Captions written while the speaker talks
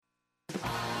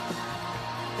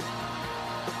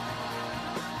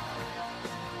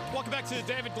Welcome back to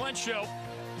the David Glenn Show.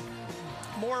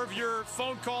 More of your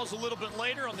phone calls a little bit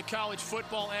later on the college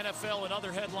football, NFL, and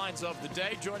other headlines of the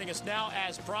day. Joining us now,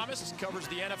 as promised, covers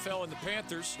the NFL and the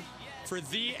Panthers for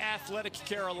The Athletic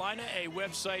Carolina, a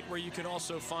website where you can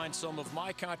also find some of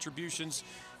my contributions.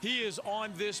 He is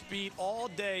on this beat all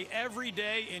day, every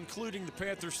day, including the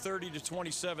Panthers'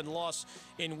 30-27 loss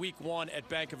in Week 1 at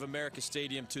Bank of America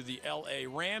Stadium to the L.A.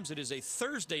 Rams. It is a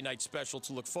Thursday night special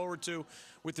to look forward to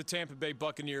with the Tampa Bay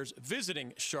Buccaneers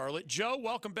visiting Charlotte. Joe,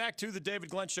 welcome back to the David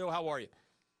Glenn Show. How are you?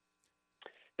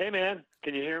 Hey, man.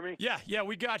 Can you hear me? Yeah,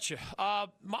 we got you.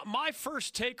 My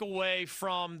first takeaway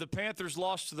from the Panthers'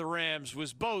 loss to the Rams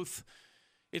was both,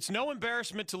 it's no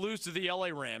embarrassment to lose to the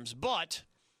L.A. Rams, but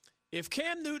if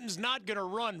Cam Newton's not going to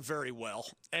run very well,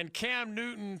 and Cam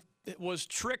Newton was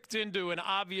tricked into an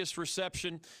obvious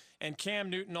reception, and Cam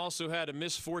Newton also had a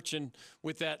misfortune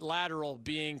with that lateral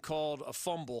being called a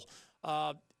fumble,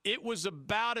 it was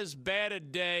about as bad a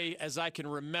day as I can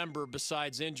remember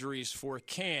besides injuries for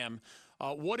Cam.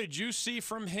 What did you see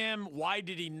from him? Why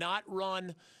did he not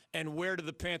run? And where do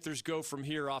the Panthers go from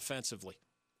here offensively?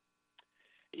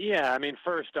 Yeah, I mean,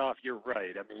 first off, you're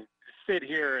right. I mean, sit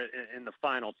here in the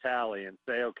final tally and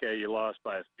say, okay, you lost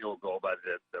by a field goal by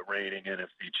the reigning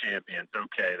NFC champions.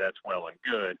 Okay, that's well and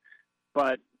good.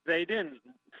 But they didn't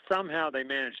 – somehow they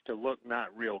managed to look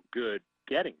not real good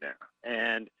getting there.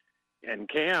 And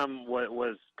Cam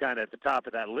was kind of at the top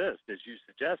of that list, as you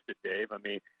suggested, Dave. I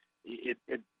mean,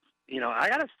 I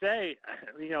got to say,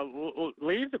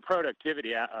 leave the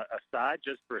productivity aside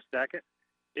just for a second.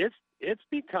 It's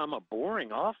become a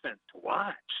boring offense to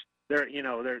watch.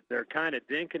 They're kind of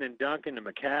dinking and dunking to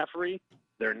McCaffrey.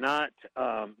 They're not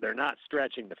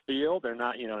stretching the field. They're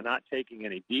not taking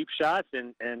any deep shots.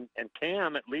 And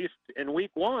Cam, at least in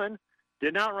Week 1,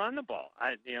 did not run the ball.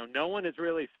 No one has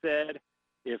really said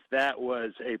if that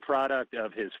was a product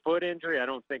of his foot injury. I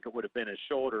don't think it would have been his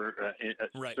shoulder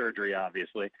surgery,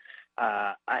 obviously.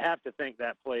 I have to think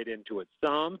that played into it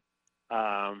some.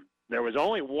 There was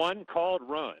only one called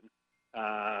run,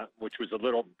 which was a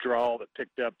little draw that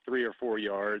picked up 3 or 4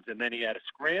 yards, and then he had a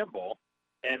scramble.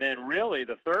 And then really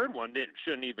the third one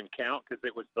shouldn't even count because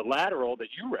it was the lateral that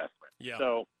you referenced. Yeah.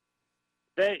 So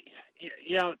they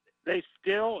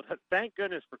still, thank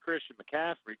goodness for Christian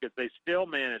McCaffrey, because they still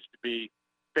managed to be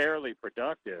fairly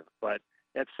productive. But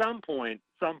at some point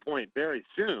very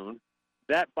soon,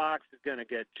 that box is going to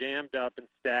get jammed up and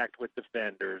stacked with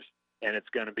defenders, and it's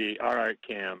going to be, all right,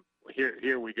 Cam,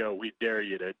 here we go. We dare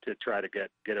you to try to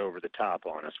get over the top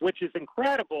on us, which is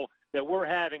incredible that we're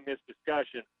having this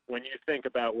discussion when you think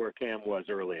about where Cam was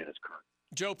early in his career.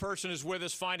 Joe Person is with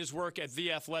us. Find his work at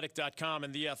theathletic.com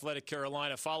and The Athletic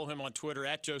Carolina. Follow him on Twitter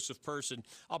at Joseph Person.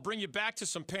 I'll bring you back to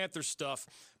some Panther stuff,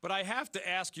 but I have to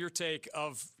ask your take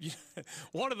of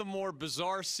one of the more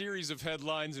bizarre series of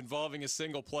headlines involving a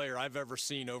single player I've ever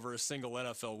seen over a single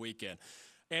NFL weekend.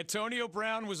 Antonio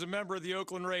Brown was a member of the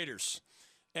Oakland Raiders,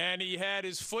 and he had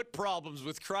his foot problems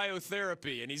with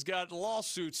cryotherapy, and he's got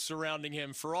lawsuits surrounding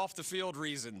him for off-the-field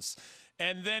reasons.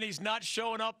 And then he's not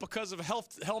showing up because of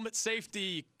helmet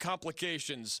safety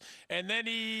complications. And then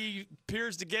he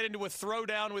appears to get into a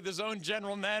throwdown with his own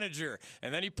general manager.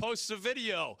 And then he posts a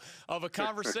video of a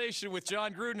conversation with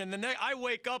John Gruden. And I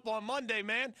wake up on Monday,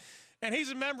 man, and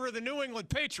he's a member of the New England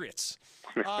Patriots.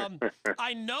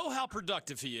 I know how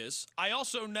productive he is. I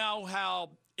also know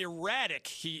how erratic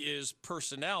he is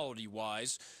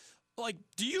personality-wise. Like,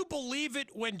 do you believe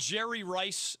it when Jerry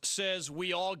Rice says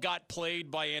we all got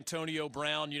played by Antonio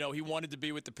Brown? He wanted to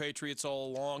be with the Patriots all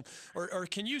along. Or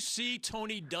can you see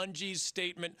Tony Dungy's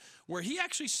statement where he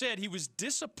actually said he was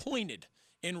disappointed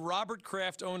in Robert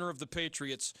Kraft, owner of the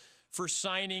Patriots, for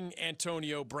signing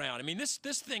Antonio Brown? I mean, this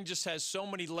thing just has so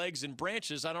many legs and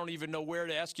branches, I don't even know where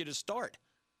to ask you to start.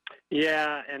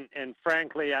 Yeah, and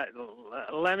frankly,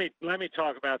 let me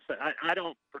talk about. I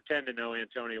don't pretend to know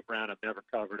Antonio Brown. I've never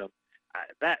covered him.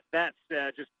 That's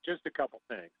just a couple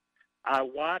things. I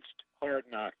watched Hard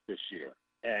Knocks this year,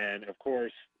 and of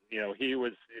course,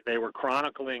 they were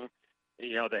chronicling,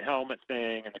 the helmet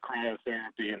thing and the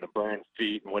cryotherapy and the burned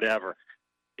feet and whatever.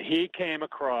 He came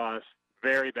across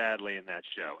very badly in that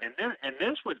show, and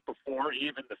this was before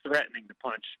even the threatening to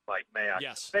punch Mike Mayock in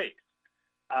the face.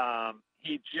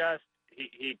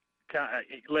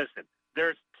 Listen,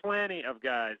 there's plenty of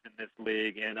guys in this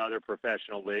league and other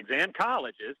professional leagues and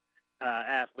colleges,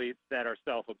 athletes that are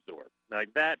self-absorbed.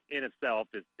 Like that in itself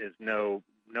is no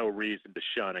reason to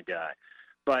shun a guy.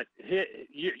 But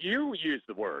you use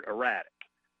the word erratic.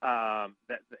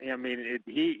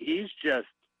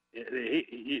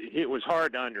 It was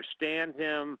hard to understand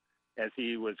him as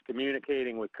he was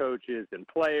communicating with coaches and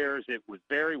players. It was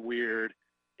very weird.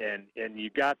 and you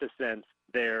got the sense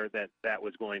there that that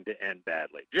was going to end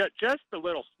badly. Just the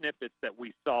little snippets that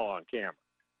we saw on camera,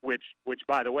 which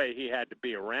by the way, he had to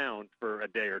be around for a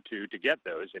day or two to get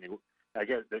those, and I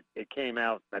guess it came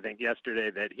out, I think,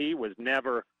 yesterday that he was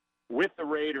never with the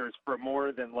Raiders for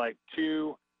more than like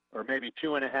 2 or maybe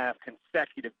 2.5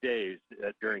 consecutive days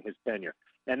during his tenure.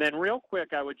 And then real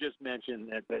quick, I would just mention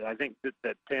that I think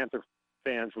that Panther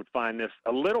fans would find this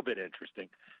a little bit interesting.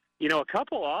 You know, a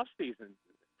couple off seasons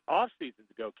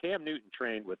ago, Cam Newton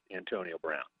trained with Antonio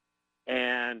Brown,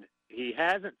 and he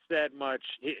hasn't said much.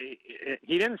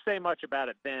 He didn't say much about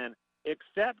it then,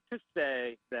 except to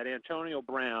say that Antonio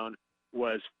Brown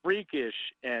was freakish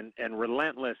and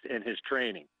relentless in his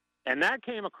training, and that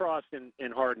came across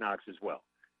in Hard Knocks as well.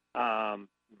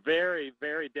 Very,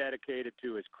 very dedicated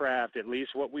to his craft, at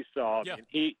least what we saw. Yeah.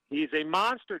 And he's a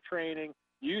monster training.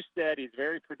 You said he's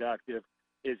very productive.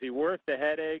 Is he worth the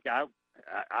headache?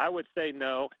 I would say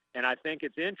no. And I think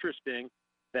it's interesting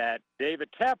that David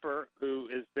Tepper, who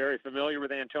is very familiar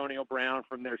with Antonio Brown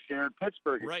from their shared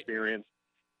Pittsburgh experience,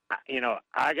 you know,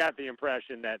 I got the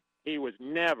impression that he was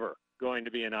never going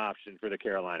to be an option for the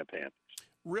Carolina Panthers.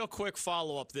 Real quick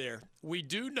follow-up there. We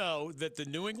do know that the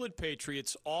New England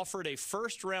Patriots offered a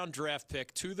first-round draft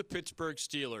pick to the Pittsburgh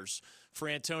Steelers for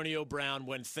Antonio Brown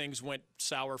when things went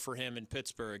sour for him in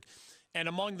Pittsburgh. And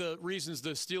among the reasons the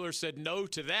Steelers said no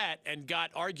to that and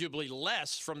got arguably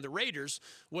less from the Raiders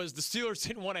was the Steelers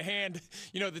didn't want to hand,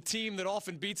 you know, the team that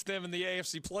often beats them in the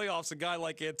AFC playoffs, a guy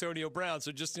like Antonio Brown.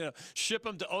 So just, you know, ship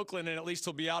him to Oakland and at least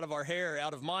he'll be out of our hair,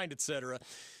 out of mind, et cetera.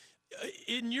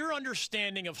 In your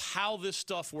understanding of how this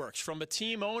stuff works, from a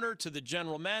team owner to the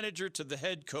general manager to the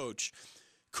head coach,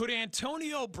 could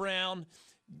Antonio Brown,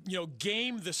 you know,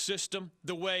 game the system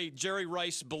the way Jerry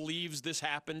Rice believes this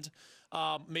happened?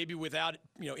 Maybe without,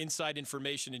 you know, inside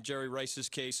information in Jerry Rice's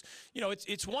case. You know,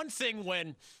 it's one thing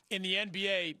when in the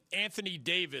NBA, Anthony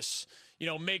Davis, you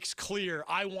know, makes clear,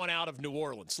 I want out of New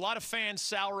Orleans. A lot of fans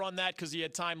sour on that because he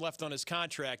had time left on his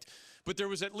contract. But there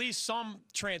was at least some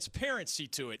transparency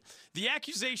to it. The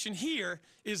accusation here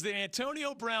is that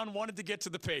Antonio Brown wanted to get to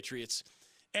the Patriots,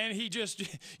 and he just,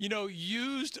 you know,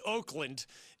 used Oakland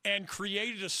and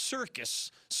created a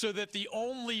circus so that the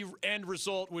only end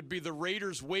result would be the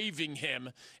Raiders waiving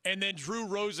him and then Drew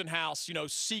Rosenhaus, you know,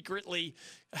 secretly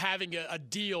having a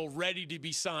deal ready to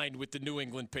be signed with the New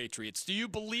England Patriots. Do you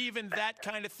believe in that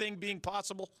kind of thing being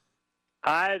possible?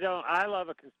 I don't. I love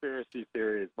a conspiracy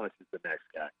theory as much as the next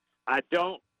guy. I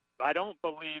don't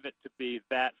believe it to be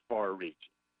that far-reaching.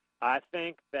 I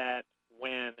think that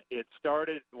when it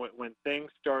started, when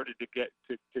things started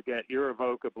to get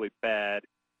irrevocably bad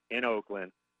in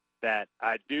Oakland, that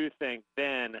I do think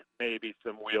then maybe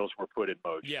some wheels were put in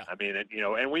motion. Yeah. I mean, you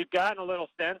know, and we've gotten a little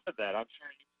sense of that. I'm sure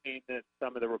you've seen that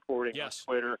some of the reporting on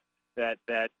Twitter that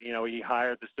you know, he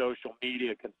hired the social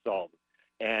media consultant.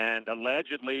 And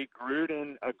allegedly,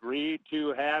 Gruden agreed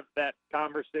to have that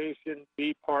conversation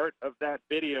be part of that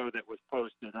video that was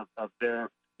posted of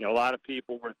their, you know, a lot of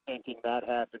people were thinking that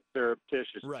happened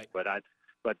surreptitiously. Right.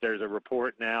 But there's a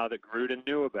report now that Gruden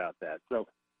knew about that. So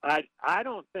I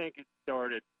don't think it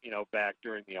started, you know, back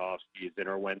during the off season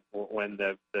or when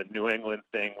the New England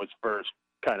thing was first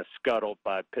kind of scuttled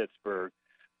by Pittsburgh.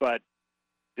 But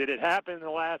did it happen in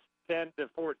the last 10 to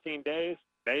 14 days?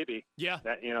 Maybe. Yeah.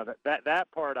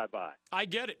 That part I buy. I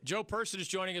get it. Joe Person is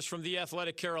joining us from The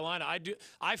Athletic Carolina.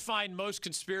 I find most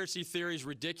conspiracy theories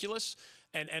ridiculous.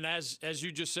 And as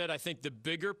you just said, I think the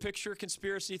bigger picture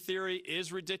conspiracy theory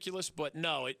is ridiculous. But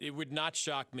no, it would not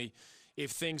shock me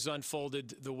if things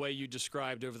unfolded the way you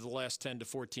described over the last 10 to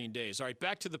 14 days. All right,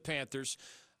 back to the Panthers.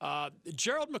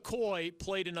 Gerald McCoy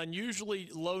played an unusually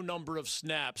low number of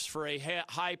snaps for a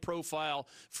high-profile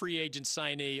free agent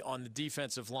signee on the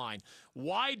defensive line.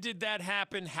 Why did that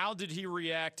happen? How did he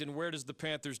react? And where does the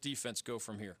Panthers' defense go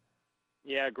from here?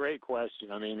 Yeah, great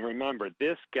question. I mean, remember,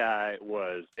 this guy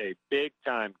was a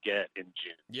big-time get in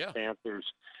June. Yeah. Panthers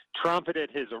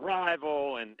trumpeted his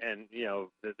arrival and you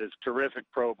know, this terrific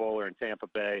Pro Bowler in Tampa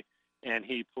Bay. And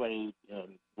he played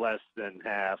less than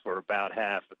half or about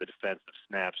half of the defensive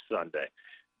snaps Sunday.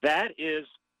 That is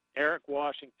Eric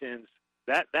Washington's.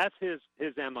 That's his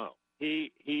MO.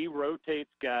 He rotates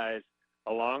guys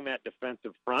along that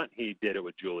defensive front. He did it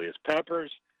with Julius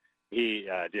Peppers. He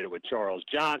did it with Charles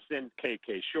Johnson,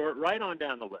 KK Short, right on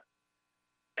down the list.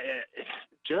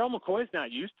 Gerald McCoy's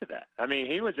not used to that. I mean,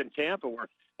 he was in Tampa where,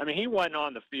 I mean, he wasn't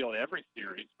on the field every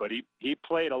series, but he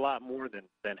played a lot more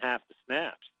than half the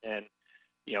snaps. And,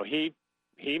 you know, he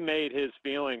made his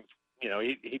feelings, you know,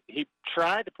 he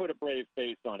tried to put a brave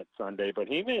face on it Sunday, but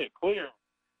he made it clear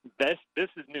this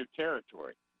is new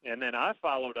territory. And then I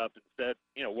followed up and said,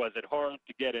 was it hard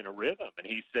to get in a rhythm? And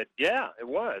he said, yeah, it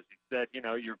was. He said,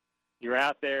 you're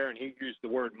out there, and he used the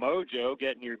word mojo,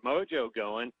 getting your mojo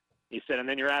going. He said, and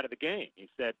then you're out of the game. He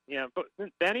said, but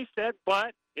then he said,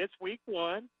 but it's week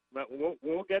one, but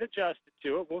we'll get adjusted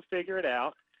to it. We'll figure it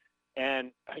out.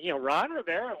 And, Ron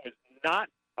Rivera was not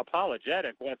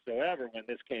apologetic whatsoever when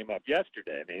this came up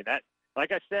yesterday. I mean,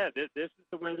 like I said, this is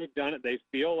the way they've done it. They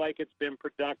feel like it's been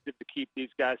productive to keep these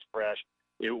guys fresh.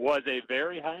 It was a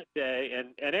very hot day,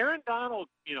 and Aaron Donald,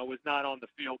 was not on the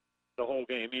field the whole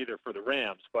game either for the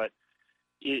Rams, but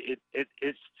it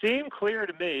seemed clear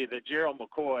to me that Gerald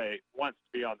McCoy wants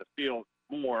to be on the field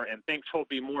more and thinks he'll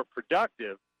be more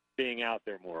productive being out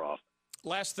there more often.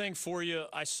 Last thing for you,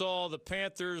 I saw the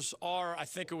Panthers are, I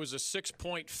think it was a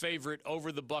 6-point favorite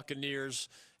over the Buccaneers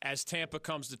as Tampa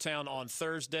comes to town on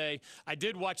Thursday. I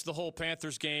did watch the whole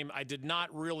Panthers game. I did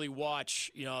not really watch,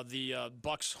 the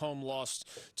Bucs home loss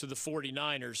to the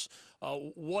 49ers.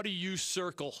 What do you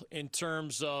circle in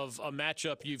terms of a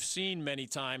matchup you've seen many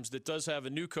times that does have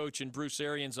a new coach in Bruce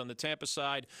Arians on the Tampa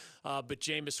side, but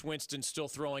Jameis Winston still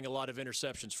throwing a lot of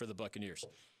interceptions for the Buccaneers?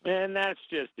 And that's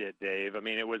just it, Dave. I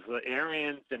mean, it was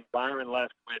Arians and Byron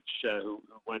Leftwich, who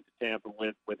went to Tampa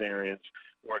with Arians,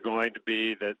 were going to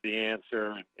be the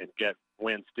answer and get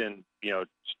Winston,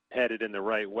 headed in the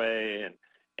right way.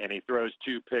 And he throws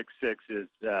 2 pick sixes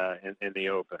in the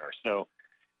opener. So,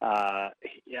 I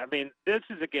mean, this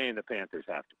is a game the Panthers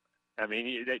have to win. I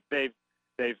mean,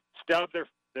 they've stubbed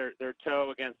their toe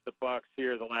against the Bucs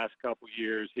here the last couple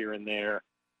years here and there,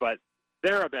 but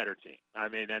they're a better team. I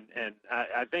mean, and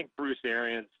I think Bruce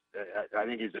Arians, I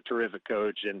think he's a terrific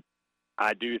coach, and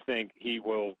I do think he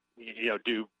will,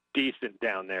 do decent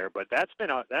down there. But that's been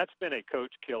a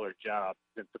coach killer job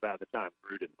since about the time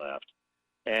Gruden left.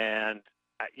 And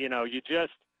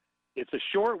it's a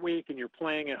short week, and you're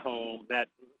playing at home. That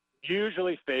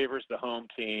usually favors the home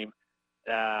team.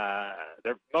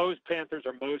 Most Panthers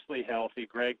are mostly healthy.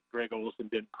 Greg Olsen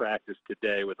didn't practice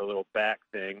today with a little back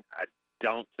thing. I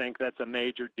don't think that's a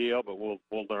major deal, but we'll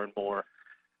learn more.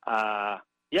 I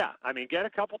mean, get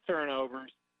a couple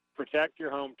turnovers, protect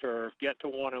your home turf, get to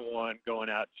 1-1 going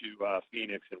out to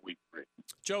Phoenix in week 3.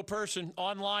 Joe Person,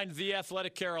 online, The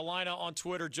Athletic Carolina, on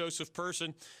Twitter, Joseph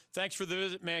Person. Thanks for the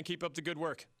visit, man. Keep up the good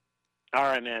work. All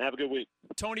right, man. Have a good week.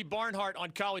 Tony Barnhart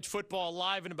on College Football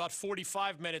Live in about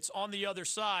 45 minutes. On the other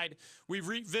side, we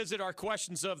revisit our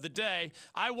questions of the day.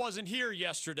 I wasn't here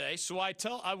yesterday, so I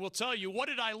will tell you, what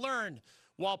did I learn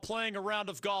while playing a round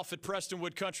of golf at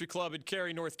Prestonwood Country Club in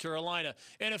Cary, North Carolina,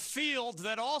 in a field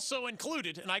that also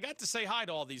included, and I got to say hi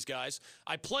to all these guys.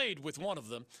 I played with one of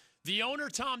them, the owner,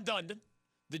 Tom Dundon,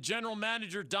 the general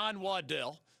manager, Don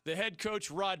Waddell, the head coach,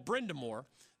 Rod Brindamore,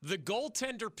 the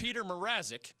goaltender, Peter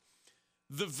Mrazek,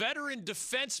 the veteran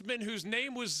defenseman whose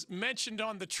name was mentioned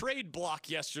on the trade block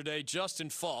yesterday, Justin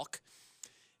Falk,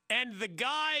 and the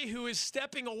guy who is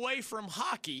stepping away from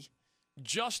hockey,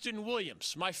 Justin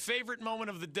Williams. My favorite moment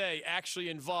of the day actually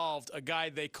involved a guy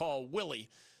they call Willie,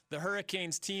 the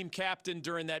Hurricanes team captain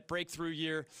during that breakthrough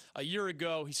year a year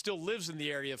ago. He still lives in the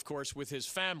area, of course, with his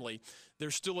family.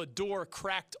 There's still a door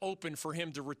cracked open for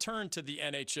him to return to the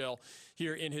NHL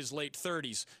here in his late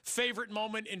 30s. Favorite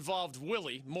moment involved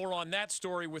Willie. More on that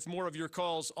story with more of your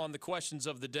calls on the questions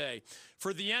of the day.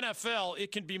 For the NFL,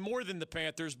 it can be more than the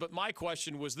Panthers, but my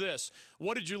question was this.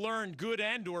 What did you learn, good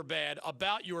and or bad,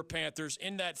 about your Panthers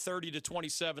in that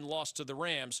 30-27 loss to the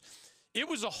Rams? It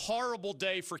was a horrible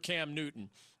day for Cam Newton.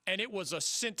 And it was a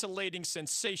scintillating,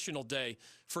 sensational day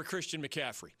for Christian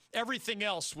McCaffrey. Everything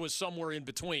else was somewhere in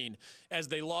between as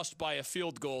they lost by a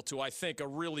field goal to, I think, a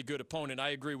really good opponent. I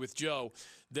agree with Joe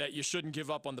that you shouldn't give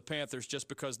up on the Panthers just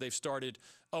because they've started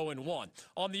 0-1.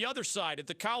 On the other side, at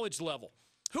the college level,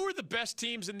 who are the best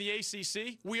teams in the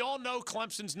ACC? We all know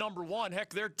Clemson's number one.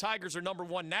 Heck, their Tigers are number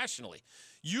one nationally.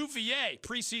 UVA,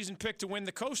 preseason pick to win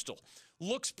the Coastal,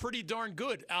 looks pretty darn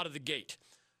good out of the gate.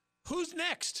 Who's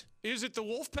next? Is it the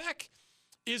Wolfpack?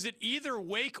 Is it either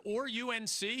Wake or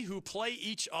UNC who play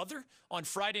each other on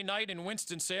Friday night in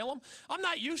Winston-Salem? I'm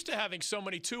not used to having so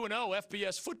many 2-0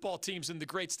 FBS football teams in the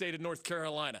great state of North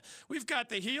Carolina. We've got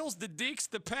the Heels, the Deeks,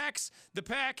 the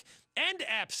Pack, and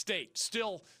App State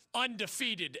still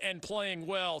undefeated and playing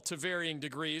well to varying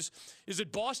degrees. Is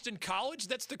it Boston College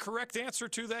that's the correct answer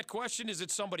to that question? Is it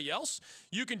somebody else?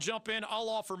 You can jump in. I'll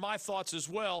offer my thoughts as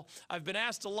well. I've been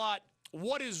asked a lot,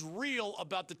 what is real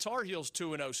about the Tar Heels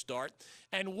 2-0 start,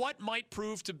 and what might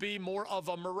prove to be more of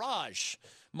a mirage?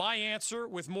 My answer,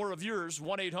 with more of yours,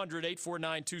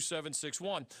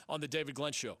 1-800-849-2761 on The David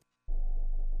Glenn Show.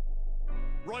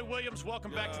 Roy Williams,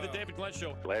 welcome back to the David Glenn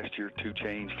Show. Last year, 2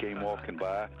 Chainz came walking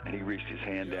by, and he reached his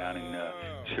hand down and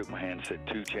shook my hand and said,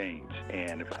 2 Chainz.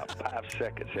 And about 5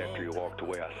 seconds after he walked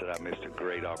away, I said, I missed a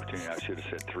great opportunity. I should have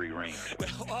said 3 rings.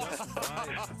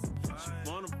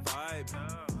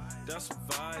 That's a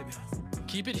vibe.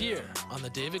 Keep it here on the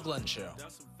David Glenn Show.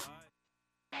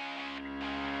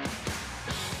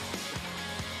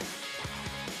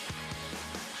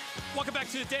 Welcome back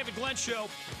to the David Glenn Show.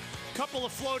 Couple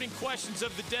of floating questions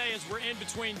of the day as we're in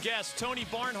between guests. Tony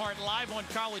Barnhart live on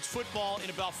college football in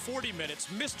about 40 minutes.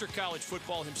 Mr. College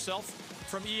Football himself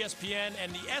from ESPN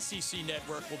and the SEC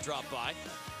Network will drop by.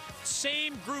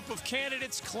 Same group of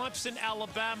candidates, Clemson,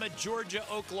 Alabama, Georgia,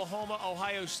 Oklahoma,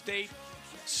 Ohio State,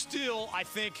 still, I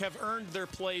think, have earned their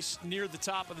place near the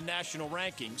top of the national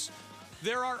rankings.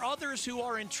 There are others who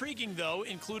are intriguing, though,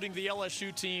 including the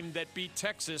LSU team that beat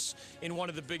Texas in one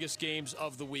of the biggest games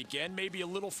of the weekend. Maybe a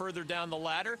little further down the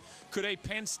ladder, could a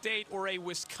Penn State or a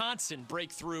Wisconsin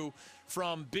break through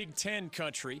from Big Ten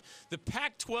country? The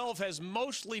Pac-12 has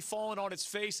mostly fallen on its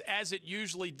face, as it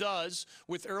usually does,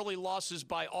 with early losses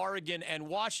by Oregon and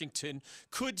Washington.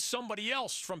 Could somebody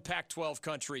else from Pac-12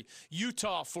 country,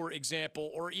 Utah, for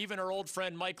example, or even our old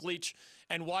friend Mike Leach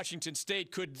and Washington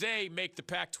State, could they make the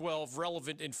Pac-12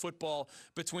 relevant in football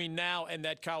between now and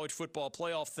that college football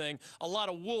playoff thing? A lot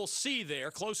of we'll see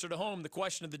there. Closer to home, the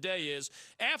question of the day is,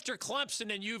 after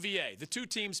Clemson and UVA, the two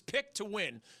teams picked to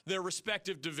win their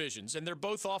respective divisions, and they're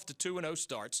both off to 2-0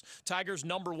 starts. Tigers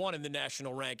 #1 in the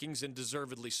national rankings, and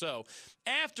deservedly so.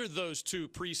 After those two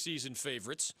preseason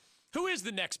favorites, who is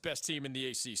the next best team in the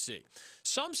ACC?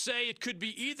 Some say it could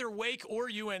be either Wake or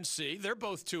UNC. They're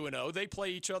both 2-0. They play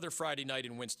each other Friday night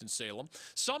in Winston-Salem.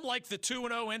 Some like the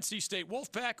 2-0 NC State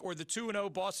Wolfpack or the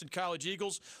 2-0 Boston College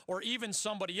Eagles, or even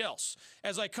somebody else.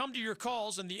 As I come to your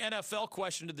calls and the NFL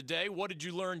question of the day, what did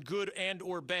you learn, good and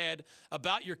or bad,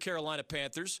 about your Carolina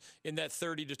Panthers in that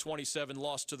 30-27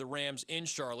 loss to the Rams in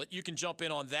Charlotte? You can jump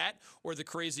in on that or the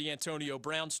crazy Antonio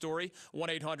Brown story,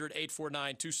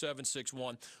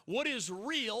 1-800-849-2761. What is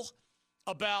real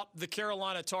about the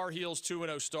Carolina Tar Heels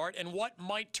 2-0 start and what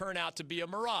might turn out to be a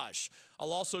mirage?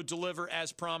 I'll also deliver,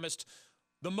 as promised,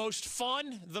 the most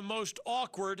fun, the most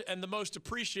awkward, and the most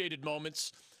appreciated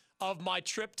moments of my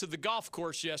trip to the golf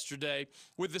course yesterday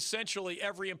with essentially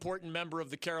every important member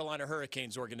of the Carolina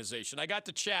Hurricanes organization. I got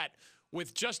to chat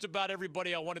with just about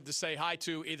everybody I wanted to say hi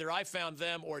to. Either I found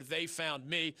them or they found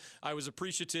me. I was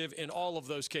appreciative in all of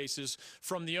those cases,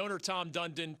 from the owner, Tom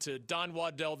Dundon, to Don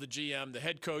Waddell, the GM, the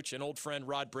head coach and old friend,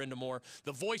 Rod Brindamore,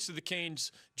 the voice of the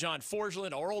Canes, John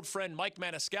Forsland, our old friend, Mike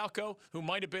Maniscalco, who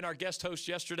might have been our guest host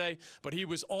yesterday, but he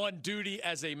was on duty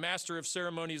as a master of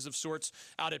ceremonies of sorts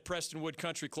out at Prestonwood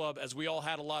Country Club, as we all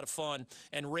had a lot of fun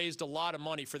and raised a lot of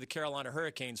money for the Carolina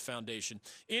Hurricanes Foundation.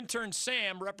 Intern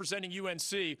Sam, representing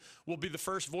UNC, will be the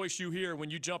first voice you hear when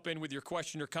you jump in with your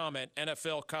question or comment,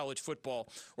 NFL, college football,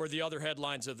 or the other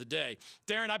headlines of the day.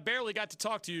 Darren, I barely got to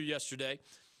talk to you yesterday.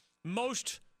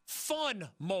 Most fun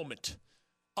moment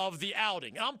of the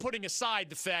outing. I'm putting aside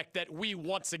the fact that we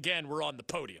once again were on the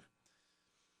podium.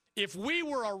 If we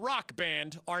were a rock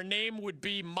band, our name would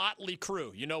be Motley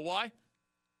Crue. You know why?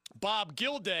 Bob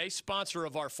Gilday, sponsor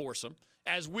of our foursome,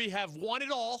 as we have won it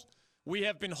all. We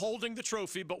have been holding the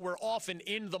trophy, but we're often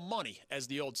in the money, as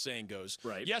the old saying goes.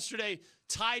 Right. Yesterday,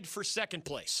 tied for second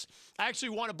place. I actually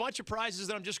won a bunch of prizes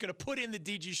that I'm just going to put in the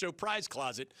DG Show prize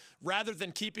closet rather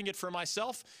than keeping it for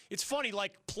myself. It's funny,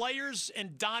 like players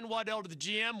and Don Waddell, to the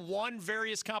GM, won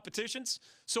various competitions.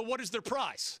 So what is their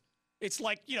prize? It's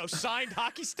like, signed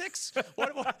hockey sticks?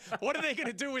 What are they going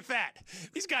to do with that?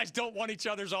 These guys don't want each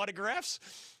other's autographs.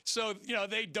 So,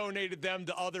 they donated them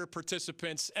to other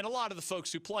participants. And a lot of the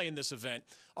folks who play in this event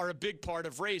are a big part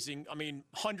of raising,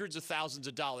 hundreds of thousands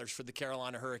of dollars for the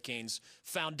Carolina Hurricanes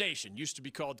Foundation. Used to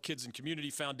be called Kids and Community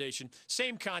Foundation.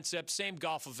 Same concept, same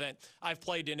golf event. I've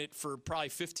played in it for probably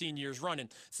 15 years running,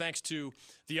 thanks to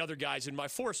the other guys in my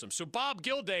foursome. So Bob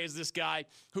Gilday is this guy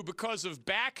who, because of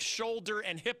back, shoulder,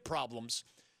 and hip problems,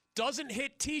 doesn't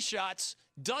hit tee shots,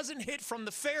 doesn't hit from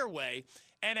the fairway,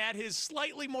 and at his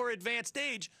slightly more advanced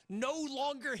age, no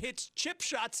longer hits chip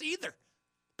shots either,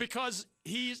 because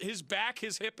his back,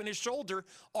 his hip, and his shoulder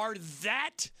are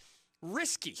that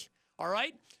risky, all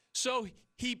right? So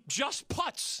he just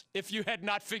putts, if you had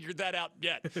not figured that out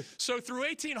yet. So through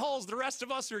 18 holes, the rest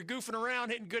of us are goofing around,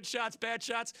 hitting good shots, bad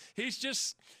shots. He's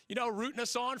just, rooting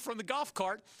us on from the golf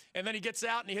cart, and then he gets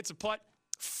out and he hits a putt.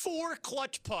 4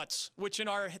 clutch putts, which in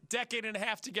our decade and a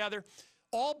half together,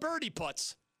 all birdie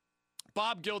putts.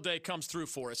 Bob Gilday comes through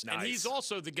for us. Nice. And he's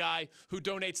also the guy who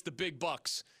donates the big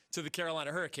bucks to the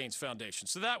Carolina Hurricanes Foundation.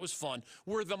 So that was fun.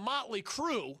 We're the Motley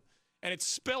Crue, and it's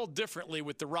spelled differently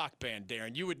with the rock band,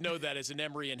 Darren. You would know that as an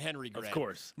Emery and Henry grad. Of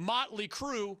course. Motley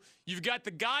Crue. You've got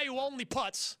the guy who only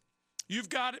putts. You've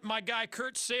got my guy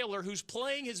Kurt Saylor, who's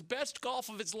playing his best golf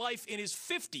of his life in his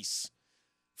 50s.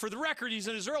 For the record, he's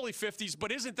in his early 50s,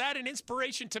 but isn't that an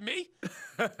inspiration to me?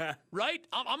 Right?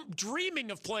 I'm dreaming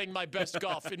of playing my best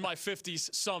golf in my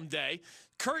 50s someday.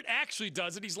 Kurt actually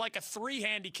does it. He's like a 3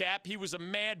 handicap. He was a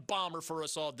mad bomber for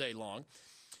us all day long.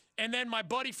 And then my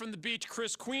buddy from the beach,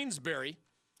 Chris Queensberry,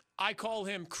 I call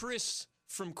him Chris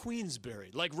from Queensberry,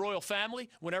 like Royal Family,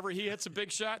 whenever he hits a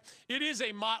big shot. It is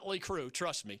a motley crew,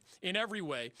 trust me, in every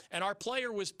way. And our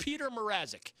player was Peter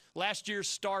Mrazek, last year's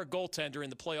star goaltender in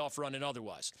the playoff run and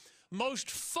otherwise.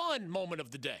 Most fun moment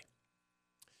of the day.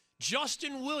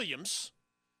 Justin Williams,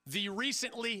 the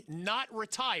recently not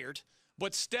retired,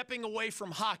 but stepping away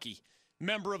from hockey,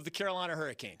 member of the Carolina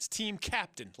Hurricanes, team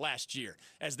captain last year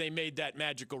as they made that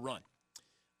magical run.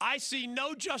 I see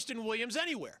no Justin Williams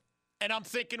anywhere. And I'm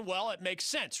thinking, well, it makes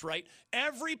sense, right?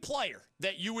 Every player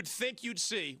that you would think you'd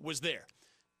see was there.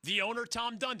 The owner,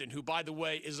 Tom Dundon, who, by the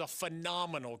way, is a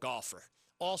phenomenal golfer,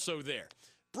 also there.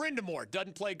 Brindamore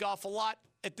doesn't play golf a lot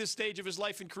at this stage of his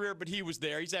life and career, but he was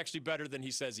there. He's actually better than he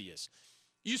says he is.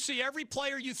 You see every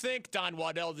player you think. Don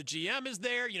Waddell, the GM, is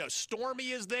there. You know,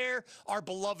 Stormy is there. Our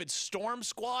beloved Storm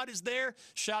Squad is there.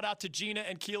 Shout out to Gina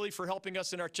and Keely for helping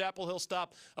us in our Chapel Hill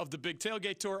stop of the Big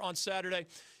Tailgate Tour on Saturday.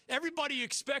 Everybody you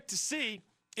expect to see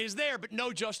is there, but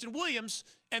no Justin Williams.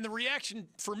 And the reaction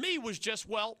for me was just,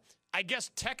 well, I guess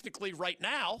technically right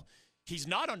now, he's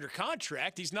not under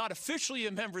contract. He's not officially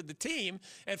a member of the team.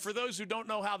 And for those who don't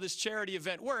know how this charity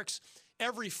event works,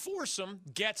 every foursome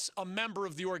gets a member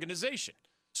of the organization.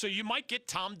 So you might get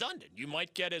Tom Dundon. You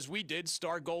might get, as we did,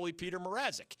 star goalie Peter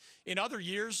Mrazek. In other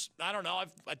years, I don't know,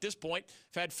 at this point,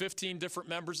 I've had 15 different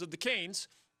members of the Canes,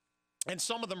 and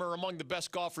some of them are among the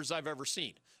best golfers I've ever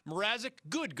seen. Mrazek,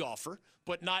 good golfer,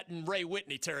 but not in Ray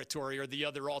Whitney territory or the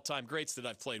other all-time greats that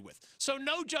I've played with. So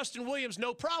no Justin Williams,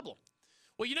 no problem.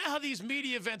 Well, you know how these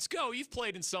media events go. You've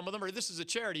played in some of them, or this is a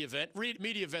charity event.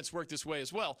 Media events work this way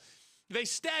as well. They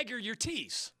stagger your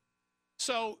tees.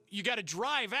 So you got to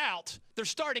drive out. They're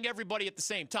starting everybody at the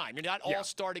same time. You're not all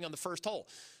starting on the first hole.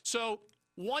 So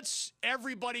once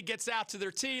everybody gets out to their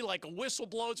tee, like a whistle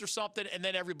blows or something, and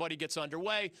then everybody gets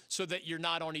underway so that you're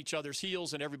not on each other's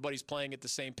heels and everybody's playing at the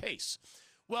same pace.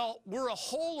 Well, we're a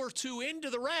hole or two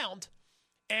into the round,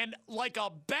 and like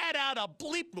a bat out of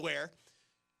bleepware,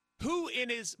 who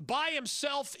by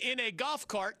himself in a golf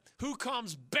cart, who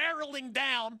comes barreling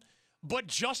down but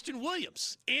Justin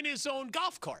Williams in his own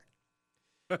golf cart.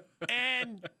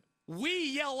 And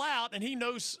we yell out, and he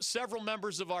knows several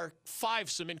members of our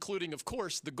fivesome, including, of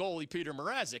course, the goalie, Peter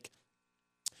Mrazek,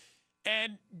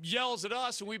 and yells at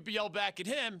us, and we yell back at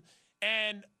him.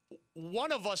 And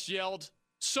one of us yelled,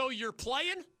 "So you're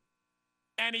playing?"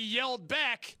 And he yelled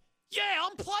back, "Yeah,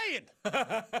 I'm playing."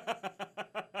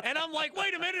 And I'm like,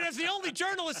 wait a minute, as the only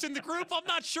journalist in the group, I'm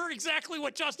not sure exactly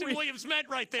what Justin Williams meant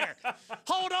right there.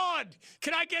 Hold on.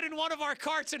 Can I get in one of our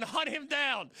carts and hunt him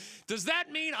down? Does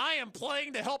that mean I am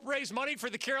playing to help raise money for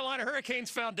the Carolina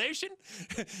Hurricanes Foundation?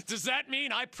 Does that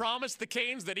mean I promised the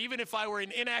Canes that even if I were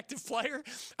an inactive player,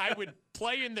 I would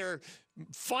play in their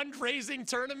fundraising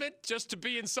tournament just to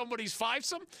be in somebody's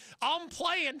fivesome? I'm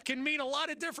playing can mean a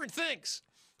lot of different things.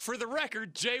 For the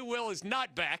record, Jay Will is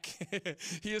not back.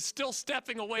 He is still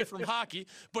stepping away from hockey,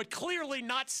 but clearly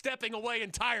not stepping away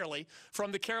entirely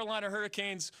from the Carolina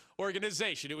Hurricanes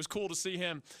organization. It was cool to see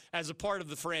him as a part of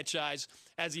the franchise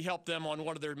as he helped them on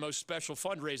one of their most special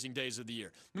fundraising days of the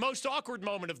year. Most awkward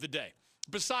moment of the day,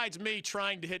 besides me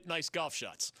trying to hit nice golf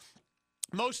shots.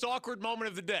 Most awkward moment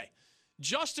of the day.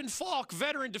 Justin Falk,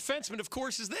 veteran defenseman, of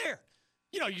course, is there.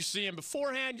 You know, you see him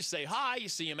beforehand, you say hi, you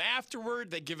see him afterward.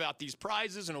 They give out these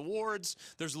prizes and awards.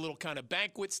 There's a little kind of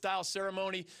banquet-style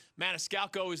ceremony.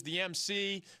 Maniscalco is the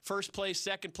MC. First place,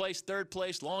 second place, third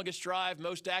place, longest drive,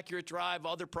 most accurate drive,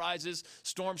 other prizes.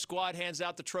 Storm Squad hands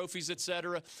out the trophies,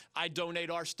 etc. I donate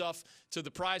our stuff to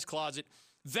the prize closet.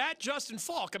 That Justin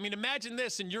Falk, I mean, imagine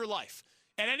this in your life.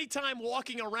 At any time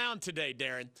walking around today,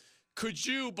 Darren, could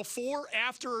you, before,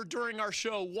 after, or during our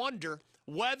show, wonder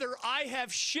whether I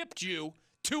have shipped you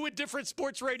to a different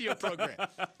sports radio program?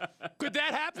 Could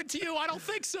that happen to you? I don't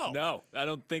think so. No, I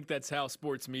don't think that's how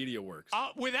sports media works.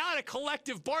 Without a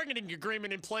collective bargaining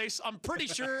agreement in place, I'm pretty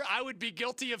sure I would be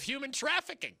guilty of human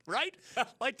trafficking, right?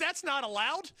 Like, that's not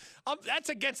allowed. That's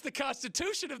against the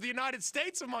Constitution of the United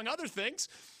States, among other things.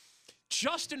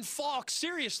 Justin Falk,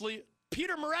 seriously,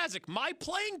 Peter Mrazek, my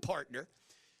playing partner,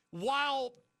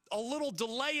 while a little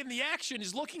delay in the action,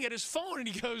 is looking at his phone, and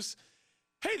he goes,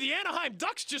 hey, the Anaheim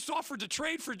Ducks just offered to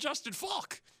trade for Justin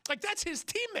Falk. Like, that's his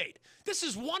teammate. This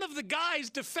is one of the guys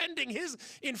defending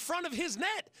in front of his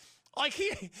net. Like,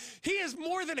 he is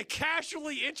more than a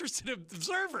casually interested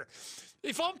observer.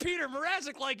 If I'm Peter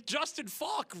Mrazek, like Justin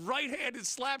Falk, right-handed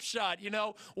slap shot,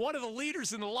 one of the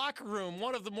leaders in the locker room,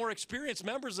 one of the more experienced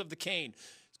members of the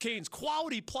Canes,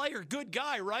 quality player, good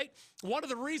guy, right? One of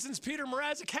the reasons Peter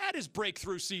Mrazek had his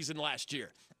breakthrough season last year.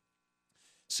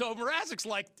 So Mrazek's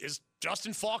like, is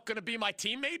Justin Falk going to be my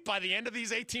teammate by the end of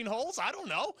these 18 holes? I don't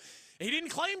know. He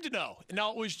didn't claim to know.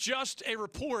 Now, it was just a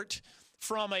report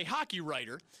from a hockey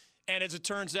writer, and as it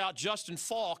turns out, Justin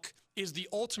Falk is the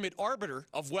ultimate arbiter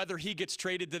of whether he gets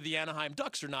traded to the Anaheim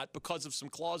Ducks or not because of some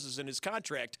clauses in his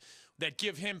contract that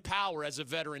give him power as a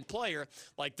veteran player.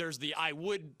 Like there's the I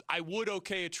would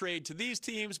okay a trade to these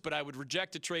teams, but I would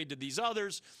reject a trade to these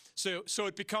others. So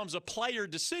it becomes a player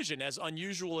decision, as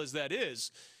unusual as that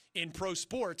is in pro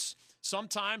sports.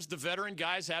 Sometimes the veteran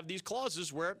guys have these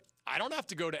clauses where I don't have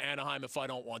to go to Anaheim if I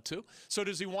don't want to. So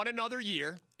does he want another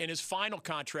year in his final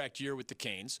contract year with the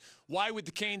Canes? Why would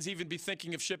the Canes even be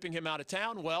thinking of shipping him out of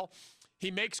town? Well,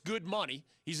 he makes good money.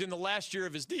 He's in the last year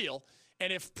of his deal.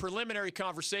 And if preliminary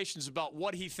conversations about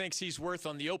what he thinks he's worth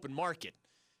on the open market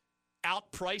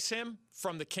outprice him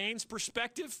from the Canes'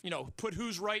 perspective, put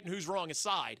who's right and who's wrong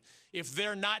aside, if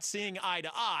they're not seeing eye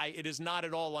to eye, it is not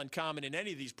at all uncommon in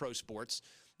any of these pro sports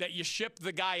that you ship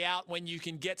the guy out when you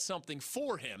can get something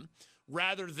for him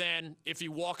rather than if he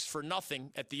walks for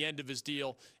nothing at the end of his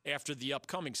deal after the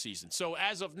upcoming season. So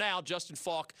as of now, Justin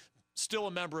Falk, still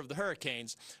a member of the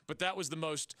Hurricanes, but that was the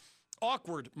most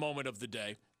awkward moment of the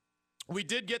day. We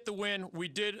did get the win. We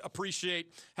did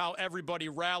appreciate how everybody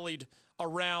rallied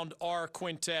around our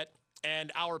quintet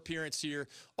and our appearance here.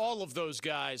 All of those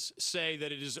guys say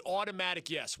that it is an automatic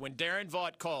yes. When Darren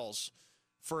Vaught calls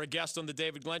for a guest on the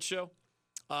David Glenn Show,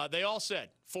 they all said,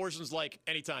 Forsen's like,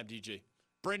 anytime, DG.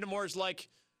 Brindamore's like,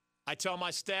 I tell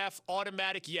my staff,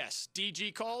 automatic yes.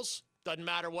 DG calls, doesn't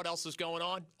matter what else is going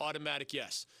on, automatic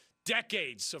yes.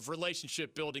 Decades of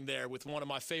relationship building there with one of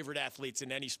my favorite athletes in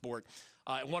any sport,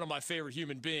 and one of my favorite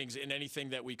human beings in anything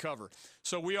that we cover.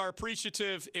 So we are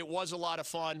appreciative. It was a lot of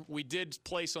fun. We did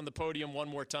place on the podium one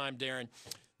more time, Darren.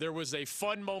 There was a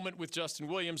fun moment with Justin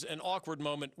Williams, an awkward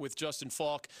moment with Justin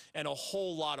Falk, and a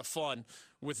whole lot of fun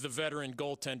with the veteran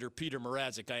goaltender, Peter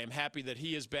Mrazek. I am happy that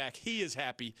he is back. He is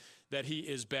happy that he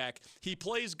is back. He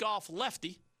plays golf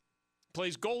lefty,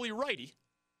 plays goalie righty,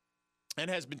 and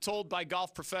has been told by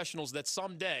golf professionals that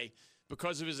someday,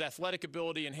 because of his athletic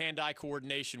ability and hand-eye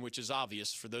coordination, which is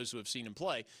obvious for those who have seen him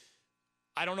play,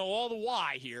 I don't know all the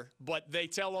why here, but they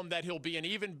tell him that he'll be an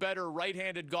even better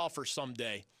right-handed golfer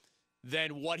someday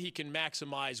than what he can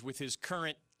maximize with his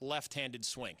current left-handed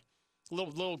swing.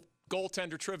 Little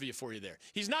goaltender trivia for you there.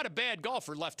 He's not a bad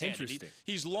golfer left-handed.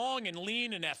 He's long and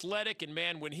lean and athletic, and,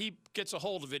 man, when he gets a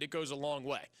hold of it, it goes a long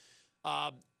way.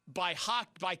 By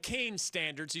Canes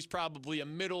standards, he's probably a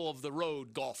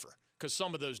middle-of-the-road golfer because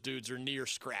some of those dudes are near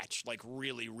scratch, like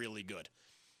really, really good.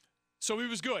 So he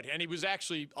was good, and he was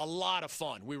actually a lot of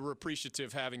fun. We were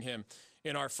appreciative having him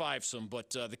in our fivesome. But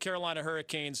the Carolina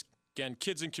Hurricanes, again,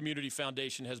 Kids and Community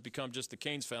Foundation has become just the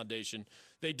Canes Foundation.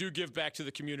 They do give back to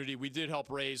the community. We did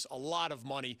help raise a lot of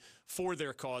money for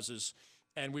their causes,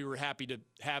 and we were happy to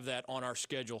have that on our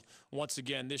schedule once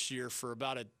again this year for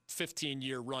about a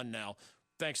 15-year run now.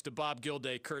 Thanks to Bob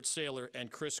Gilday, Kurt Saylor,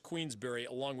 and Chris Queensberry,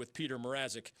 along with Peter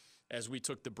Mrazek, as we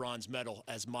took the bronze medal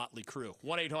as Motley Crue.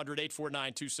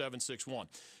 1-800-849-2761.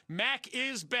 Mac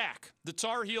is back. The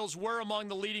Tar Heels were among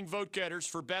the leading vote-getters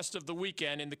for best of the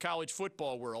weekend in the college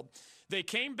football world. They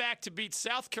came back to beat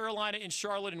South Carolina in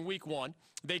Charlotte in Week 1.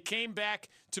 They came back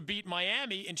to beat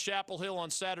Miami in Chapel Hill on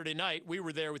Saturday night. We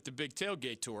were there with the Big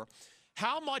Tailgate Tour.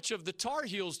 How much of the Tar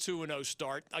Heels 2-0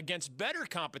 start against better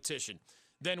competition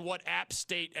than what App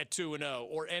State at 2-0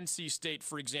 or NC State,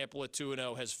 for example, at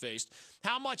 2-0 has faced?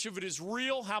 How much of it is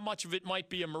real? How much of it might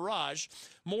be a mirage?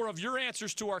 More of your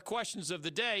answers to our questions of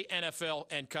the day, NFL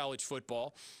and college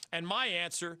football, and my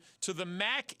answer to the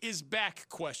Mac is back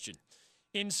question.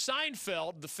 In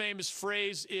Seinfeld, the famous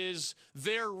phrase is,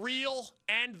 they're real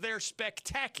and they're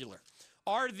spectacular.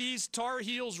 Are these Tar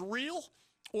Heels real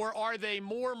or are they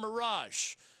more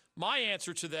mirage? My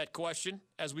answer to that question,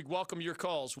 as we welcome your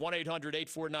calls,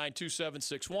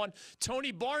 1-800-849-2761.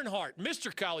 Tony Barnhart,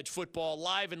 Mr. College Football,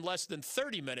 live in less than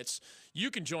 30 minutes.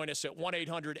 You can join us at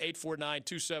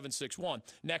 1-800-849-2761.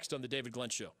 Next on The David Glenn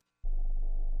Show.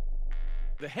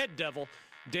 The head devil,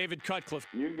 David Cutcliffe.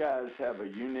 You guys have a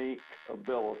unique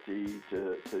ability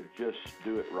to just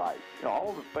do it right.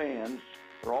 All the fans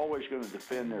are always going to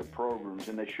defend their programs,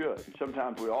 and they should.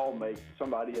 Sometimes we all make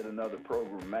somebody at another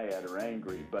program mad or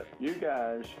angry, but you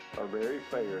guys are very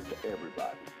fair to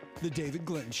everybody. The David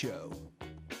Glenn Show.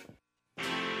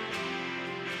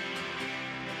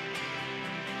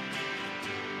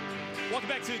 Welcome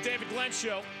back to the David Glenn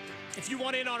Show. If you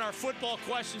want in on our football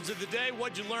questions of the day,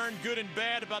 what'd you learn, good and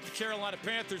bad, about the Carolina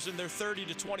Panthers and their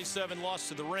 30-27 loss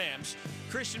to the Rams?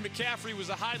 Christian McCaffrey was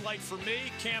a highlight for me.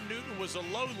 Cam Newton was a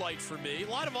low light for me. A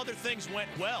lot of other things went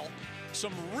well.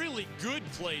 Some really good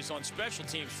plays on special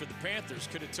teams for the Panthers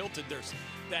could have tilted those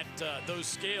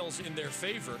scales in their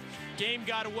favor. Game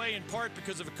got away in part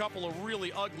because of a couple of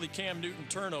really ugly Cam Newton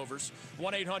turnovers.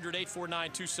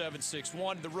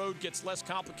 1-800-849-2761. The road gets less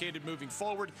complicated moving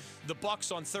forward. The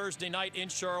Bucs on Thursday night in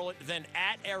Charlotte, then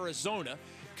at Arizona.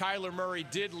 Kyler Murray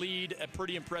did lead a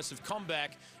pretty impressive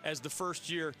comeback as the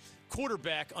first-year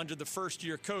quarterback under the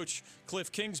first-year coach,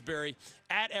 Cliff Kingsbury.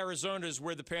 At Arizona is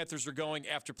where the Panthers are going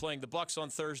after playing the Bucs on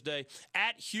Thursday.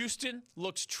 At Houston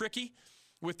looks tricky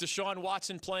with Deshaun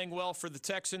Watson playing well for the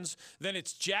Texans. Then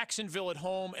it's Jacksonville at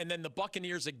home, and then the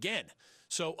Buccaneers again.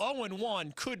 So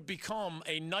 0-1 could become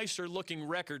a nicer-looking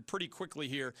record pretty quickly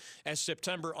here as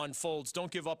September unfolds.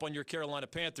 Don't give up on your Carolina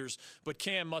Panthers, but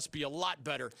Cam must be a lot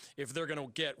better if they're going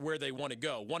to get where they want to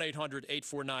go.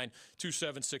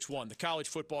 1-800-849-2761. The college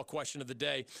football question of the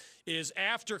day is,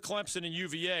 after Clemson and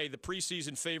UVA, the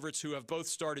preseason favorites who have both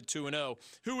started 2-0,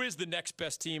 who is the next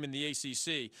best team in the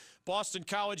ACC? Boston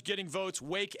College getting votes,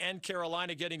 Wake and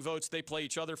Carolina getting votes. They play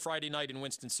each other Friday night in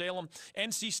Winston-Salem.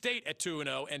 NC State at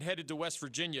 2-0 and headed to West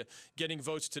Virginia getting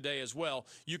votes today as well.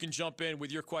 You can jump in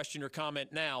with your question or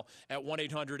comment now at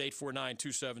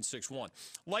 1-800-849-2761.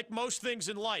 Like most things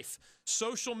in life,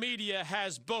 social media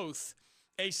has both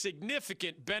a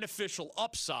significant beneficial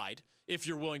upside, if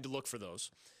you're willing to look for those,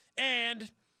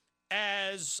 and,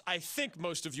 as I think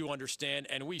most of you understand,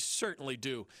 and we certainly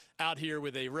do out here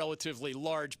with a relatively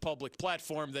large public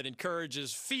platform that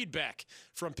encourages feedback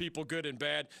from people, good and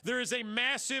bad, there is a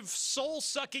massive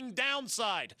soul-sucking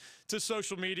downside to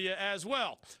social media as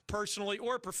well, personally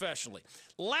or professionally.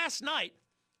 Last night,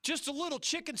 just a little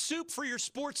chicken soup for your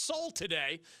sports soul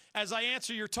today as I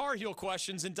answer your Tar Heel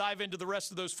questions and dive into the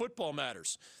rest of those football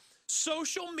matters.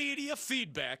 Social media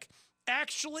feedback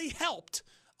actually helped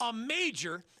a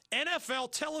major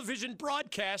NFL television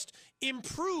broadcast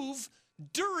improve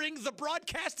during the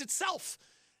broadcast itself.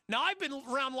 Now, I've been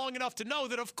around long enough to know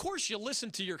that, of course, you listen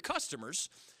to your customers,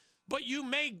 but you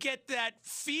may get that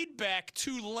feedback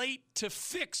too late to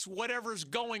fix whatever's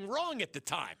going wrong at the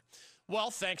time. Well,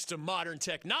 thanks to modern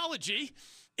technology,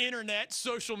 internet,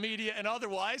 social media, and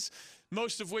otherwise,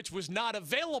 most of which was not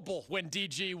available when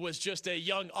DG was just a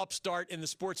young upstart in the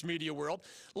sports media world.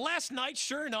 Last night,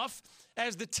 sure enough,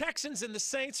 as the Texans and the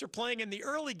Saints are playing in the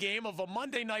early game of a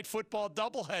Monday Night Football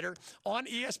doubleheader on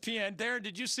ESPN. Darren,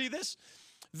 did you see this?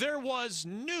 There was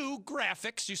new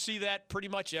graphics. You see that pretty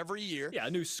much every year. Yeah, a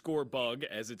new score bug,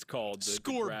 as it's called.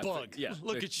 Score bug. Yeah,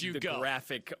 look at you go. The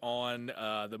graphic on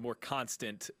the more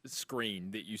constant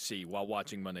screen that you see while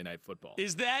watching Monday Night Football.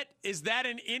 Is that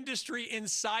an industry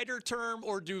insider term,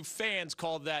 or do fans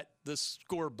call that the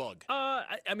score bug?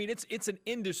 I mean, it's an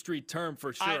industry term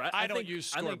for sure. I don't use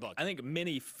score bug. I think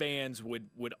many fans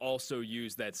would also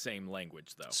use that same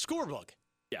language, though. Score bug.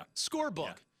 Yeah. Score bug.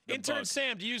 Yeah. Intern bug.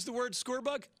 Sam, do you use the word score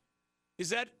bug?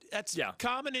 Is that's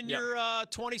common in your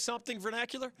 20-something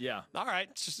vernacular? Yeah. All right.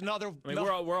 It's just another. I mean,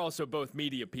 we're also both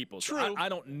media people. So True. I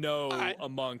don't know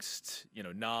amongst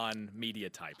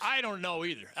non-media types. I don't know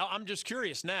either. I'm just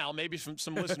curious now. Maybe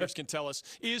some listeners can tell us.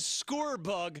 Is score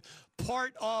bug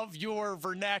part of your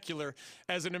vernacular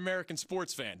as an American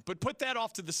sports fan? But put that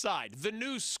off to the side. The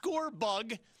new score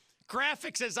bug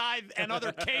graphics, as I and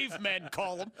other cavemen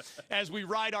call them, as we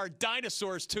ride our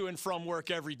dinosaurs to and from work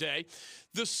every day.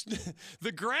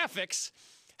 The graphics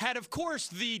had, of course,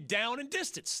 the down and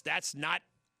distance. That's not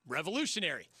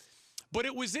revolutionary. But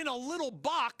it was in a little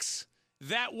box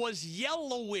that was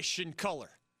yellowish in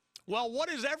color. Well, what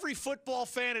does every football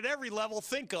fan at every level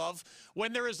think of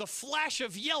when there is a flash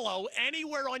of yellow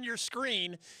anywhere on your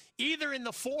screen, either in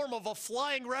the form of a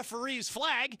flying referee's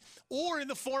flag or in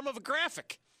the form of a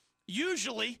graphic?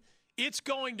 Usually, it's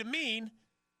going to mean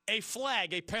a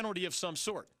flag, a penalty of some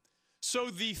sort. So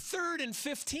the 3rd and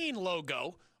 15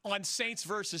 logo on Saints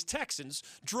versus Texans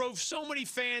drove so many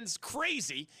fans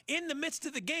crazy in the midst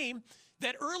of the game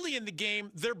that early in the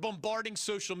game, they're bombarding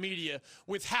social media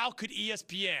with how could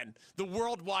ESPN, the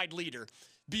worldwide leader,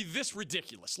 be this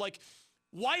ridiculous? Like,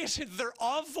 Why isn't there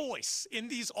a voice in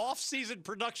these off-season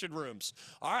production rooms?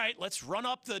 All right, let's run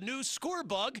up the new score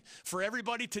bug for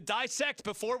everybody to dissect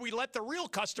before we let the real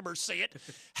customers see it.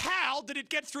 How did it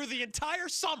get through the entire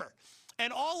summer?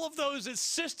 And all of those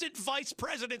assistant vice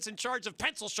presidents in charge of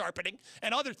pencil sharpening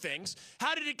and other things,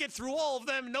 how did it get through all of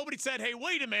them? Nobody said, hey,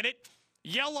 wait a minute.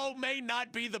 Yellow may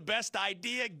not be the best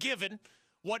idea given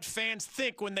what fans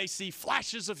think when they see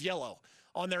flashes of yellow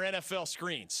on their NFL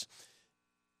screens.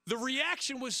 The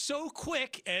reaction was so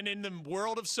quick, and in the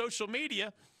world of social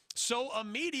media, so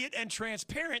immediate and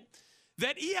transparent,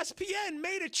 that ESPN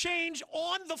made a change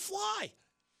on the fly.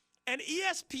 An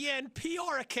ESPN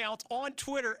PR account on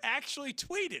Twitter actually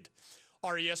tweeted,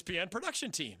 our ESPN production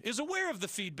team is aware of the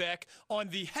feedback on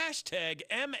the hashtag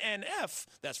MNF,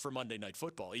 that's for Monday Night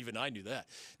Football, even I knew that,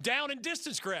 down and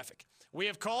distance graphic. We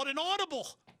have called an audible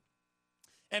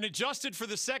and adjusted for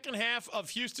the second half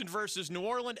of Houston versus New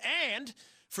Orleans and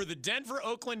for the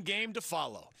Denver-Oakland game to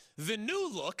follow. The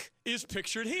new look is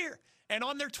pictured here. And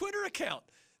on their Twitter account,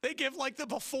 they give like the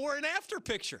before and after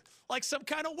picture, like some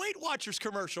kind of Weight Watchers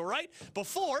commercial, right?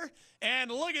 Before, and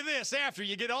look at this, after.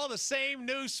 You get all the same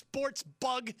new sports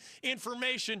bug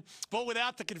information, but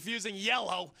without the confusing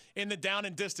yellow in the down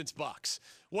and distance box.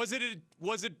 Was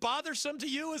it bothersome to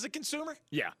you as a consumer?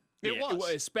 Yeah. It was.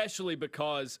 Especially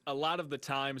because a lot of the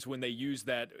times when they use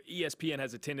that, ESPN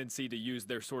has a tendency to use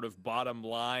their sort of bottom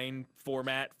line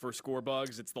format for score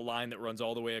bugs. It's the line that runs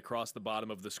all the way across the bottom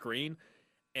of the screen.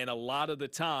 And a lot of the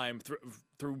time,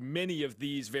 through many of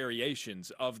these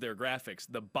variations of their graphics,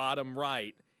 the bottom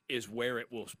right is where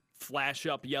it will flash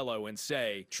up yellow and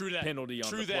say penalty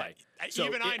on the play. So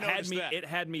even I noticed that. It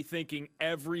had me thinking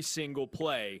every single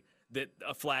play that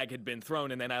a flag had been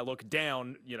thrown, and then I look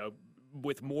down,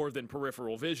 with more than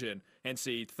peripheral vision and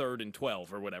see 3rd and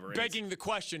 12 or whatever. Begging the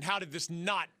question, how did this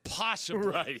not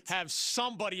possibly have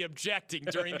somebody objecting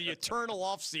during the eternal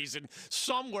offseason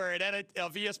somewhere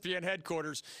of ESPN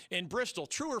headquarters in Bristol?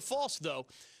 True or false, though,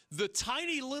 the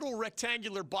tiny little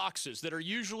rectangular boxes that are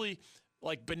usually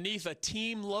like beneath a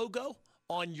team logo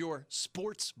on your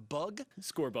sports bug.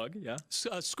 Score bug, yeah.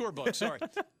 Score bug, sorry.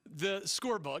 The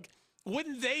score bug.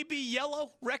 Wouldn't they be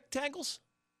yellow rectangles?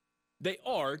 They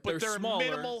are. But they're smaller.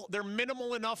 minimal. They're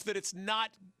minimal enough that it's not.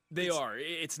 They are.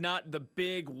 It's not the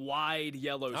big, wide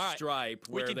yellow stripe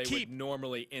where they would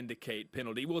normally indicate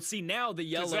penalty. We'll see now the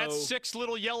yellow. That's 6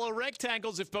 little yellow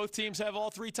rectangles if both teams have all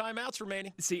 3 timeouts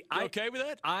remaining. See, you okay with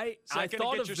that? I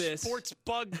thought of this. Sports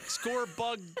bug, score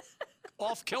bug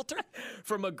off kilter?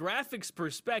 From a graphics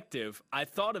perspective, I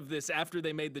thought of this after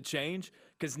they made the change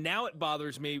because now it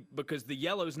bothers me because the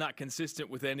yellow's not consistent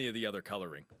with any of the other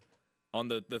coloring on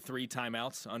the 3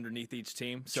 timeouts underneath each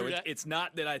team. So it's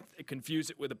not that I confuse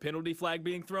it with a penalty flag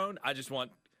being thrown. I just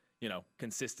want,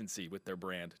 consistency with their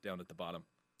brand down at the bottom.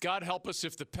 God help us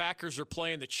if the Packers are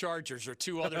playing the Chargers or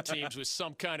 2 other teams with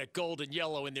some kind of gold and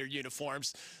yellow in their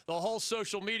uniforms. The whole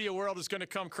social media world is going to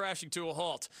come crashing to a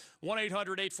halt.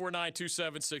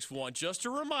 1-800-849-2761. Just a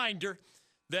reminder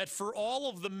that for all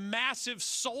of the massive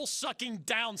soul-sucking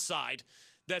downside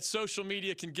that social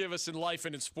media can give us in life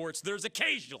and in sports, there's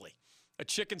occasionally a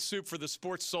chicken soup for the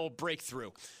sports soul breakthrough.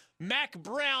 Mac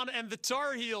Brown and the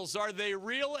Tar Heels, are they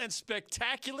real and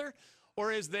spectacular,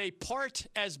 or is they part,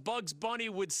 as Bugs Bunny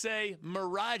would say,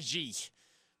 mirage?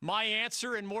 My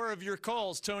answer and more of your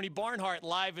calls. Tony Barnhart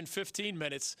live in 15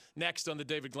 minutes, next on The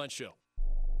David Glenn Show.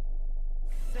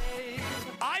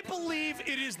 I believe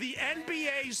it is the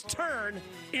NBA's turn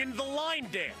in the line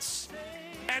dance,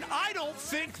 and I don't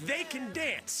think they can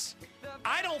dance.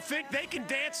 I don't think they can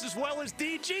dance as well as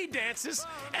DG dances,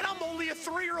 and I'm only a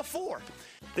 3 or a 4.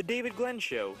 The David Glenn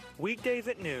Show, weekdays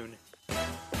at noon.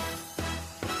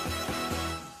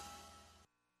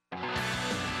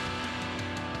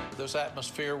 This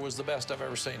atmosphere was the best I've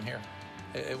ever seen here.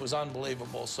 It was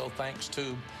unbelievable. So thanks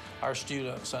to our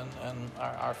students and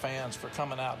our fans for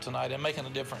coming out tonight and making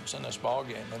a difference in this ball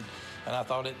game. And I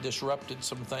thought it disrupted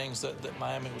some things that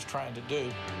Miami was trying to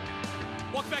do.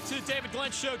 Welcome back to the David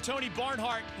Glenn Show. Tony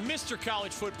Barnhart, Mr.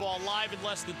 College Football, live in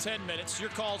less than 10 minutes. Your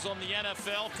calls on the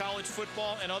NFL, college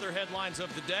football, and other headlines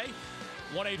of the day.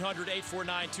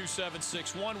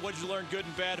 1-800-849-2761. What did you learn good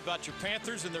and bad about your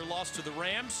Panthers and their loss to the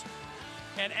Rams?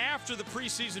 And after the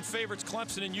preseason favorites,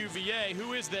 Clemson and UVA,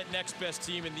 who is that next best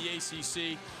team in the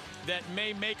ACC that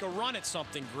may make a run at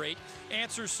something great?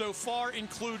 Answers so far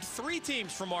include 3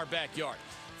 teams from our backyard.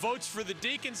 Votes for the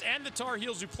Deacons and the Tar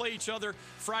Heels, who play each other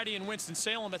Friday in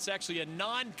Winston-Salem. That's actually a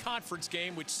non-conference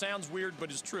game, which sounds weird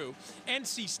but is true.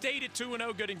 NC State at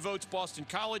 2-0 getting votes. Boston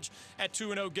College at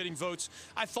 2-0 getting votes.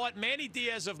 I thought Manny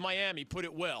Diaz of Miami put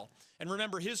it well. And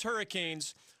remember, his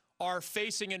Hurricanes are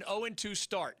facing an 0-2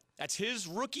 start That's his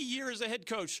rookie year as a head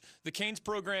coach. The Canes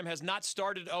program has not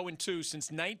started 0-2 since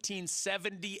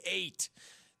 1978.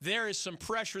 There is some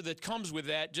pressure that comes with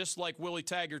that, just like Willie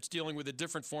Taggart's dealing with a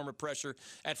different form of pressure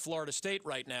at Florida State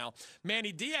right now.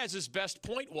 Manny Diaz's best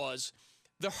point was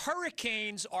the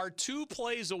Hurricanes are 2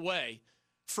 plays away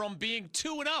from being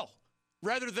 2-0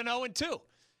 rather than 0-2.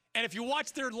 And if you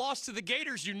watch their loss to the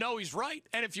Gators, you know he's right.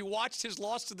 And if you watched his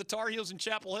loss to the Tar Heels in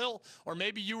Chapel Hill, or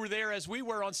maybe you were there as we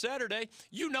were on Saturday,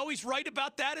 you know he's right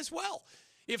about that as well.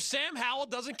 If Sam Howell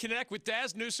doesn't connect with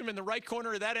Daz Newsome in the right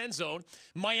corner of that end zone,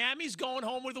 Miami's going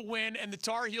home with a win, and the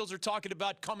Tar Heels are talking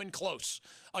about coming close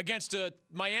against a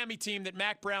Miami team that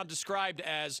Mack Brown described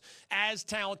as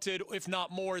talented, if not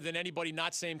more, than anybody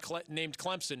not named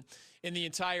Clemson in the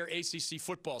entire ACC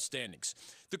football standings.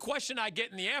 The question I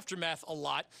get in the aftermath a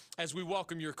lot as we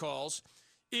welcome your calls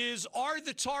is, are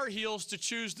the Tar Heels, to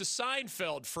choose the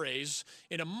Seinfeld phrase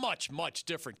in a much, much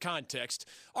different context,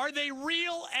 are they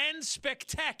real and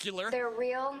spectacular? They're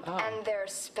real and they're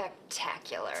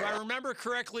spectacular. If I remember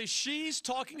correctly, she's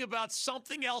talking about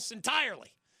something else entirely.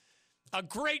 A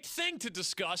great thing to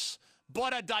discuss,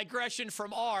 but a digression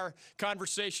from our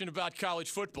conversation about college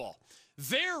football.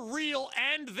 They're real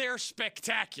and they're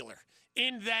spectacular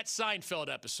in that Seinfeld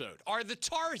episode. Are the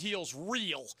Tar Heels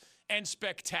real and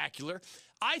spectacular?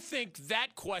 I think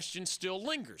that question still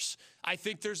lingers. I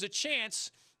think there's a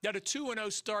chance that a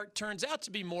 2-0 start turns out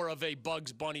to be more of a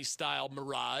Bugs Bunny-style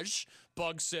mirage.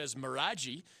 Bugs says mirage,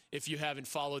 if you haven't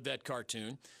followed that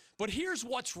cartoon. But here's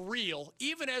what's real,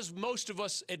 even as most of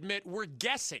us admit we're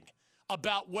guessing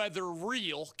about whether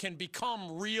real can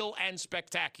become real and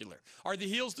spectacular. Are the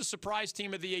Heels the surprise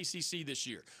team of the ACC this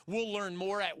year? We'll learn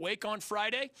more at Wake on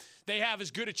Friday. They have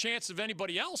as good a chance of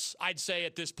anybody else, I'd say,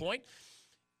 at this point.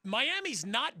 Miami's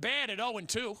not bad at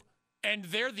 0-2, and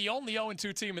they're the only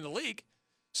 0-2 team in the league.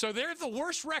 So they're the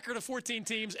worst record of 14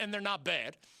 teams, and they're not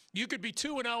bad. You could be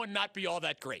 2-0 and not be all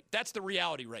that great. That's the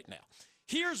reality right now.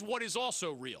 Here's what is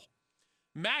also real.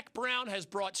 Mack Brown has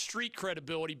brought street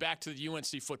credibility back to the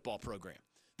UNC football program.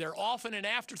 They're often an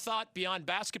afterthought beyond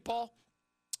basketball.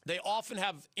 They often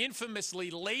have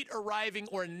infamously late arriving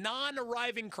or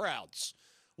non-arriving crowds.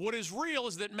 What is real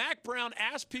is that Mack Brown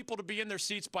asked people to be in their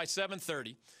seats by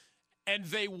 7:30, and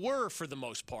they were for the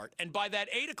most part. And by that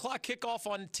 8 o'clock kickoff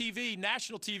on TV,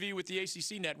 national TV with the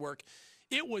ACC network,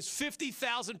 it was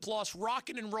 50,000 plus,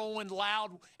 rocking and rolling,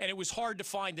 loud, and it was hard to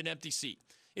find an empty seat.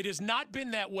 It has not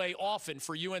been that way often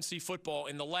for UNC football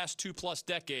in the last 2+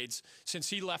 decades since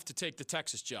he left to take the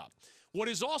Texas job. What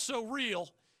is also real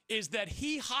is that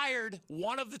he hired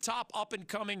one of the top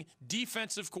up-and-coming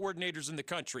defensive coordinators in the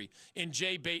country in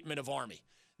Jay Bateman of Army.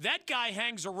 That guy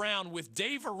hangs around with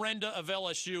Dave Aranda of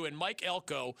LSU and Mike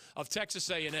Elko of Texas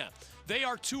A&M. They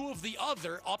are 2 of the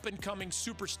other up-and-coming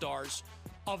superstars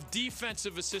of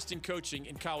defensive assistant coaching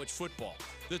in college football.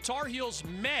 The Tar Heels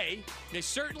they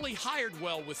certainly hired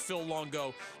well with Phil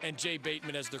Longo and Jay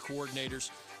Bateman as their coordinators.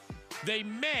 They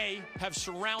may have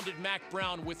surrounded Mack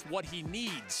Brown with what he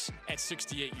needs at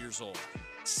 68 years old.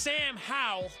 Sam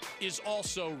Howell is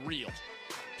also real.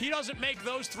 He doesn't make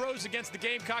those throws against the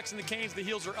Gamecocks and the Canes. The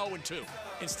Heels are 0-2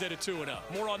 instead of 2-0.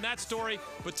 More on that story,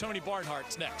 but Tony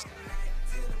Barnhart's next.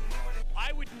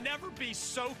 I would never be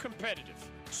so competitive,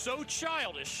 so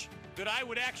childish, that I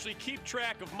would actually keep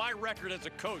track of my record as a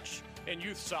coach in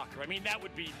youth soccer. I mean, that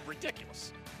would be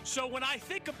ridiculous. So when I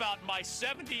think about my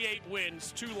 78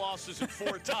 wins, 2 losses, and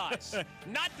 4 ties,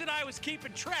 not that I was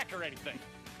keeping track or anything.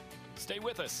 Stay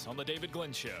with us on The David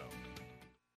Glenn Show.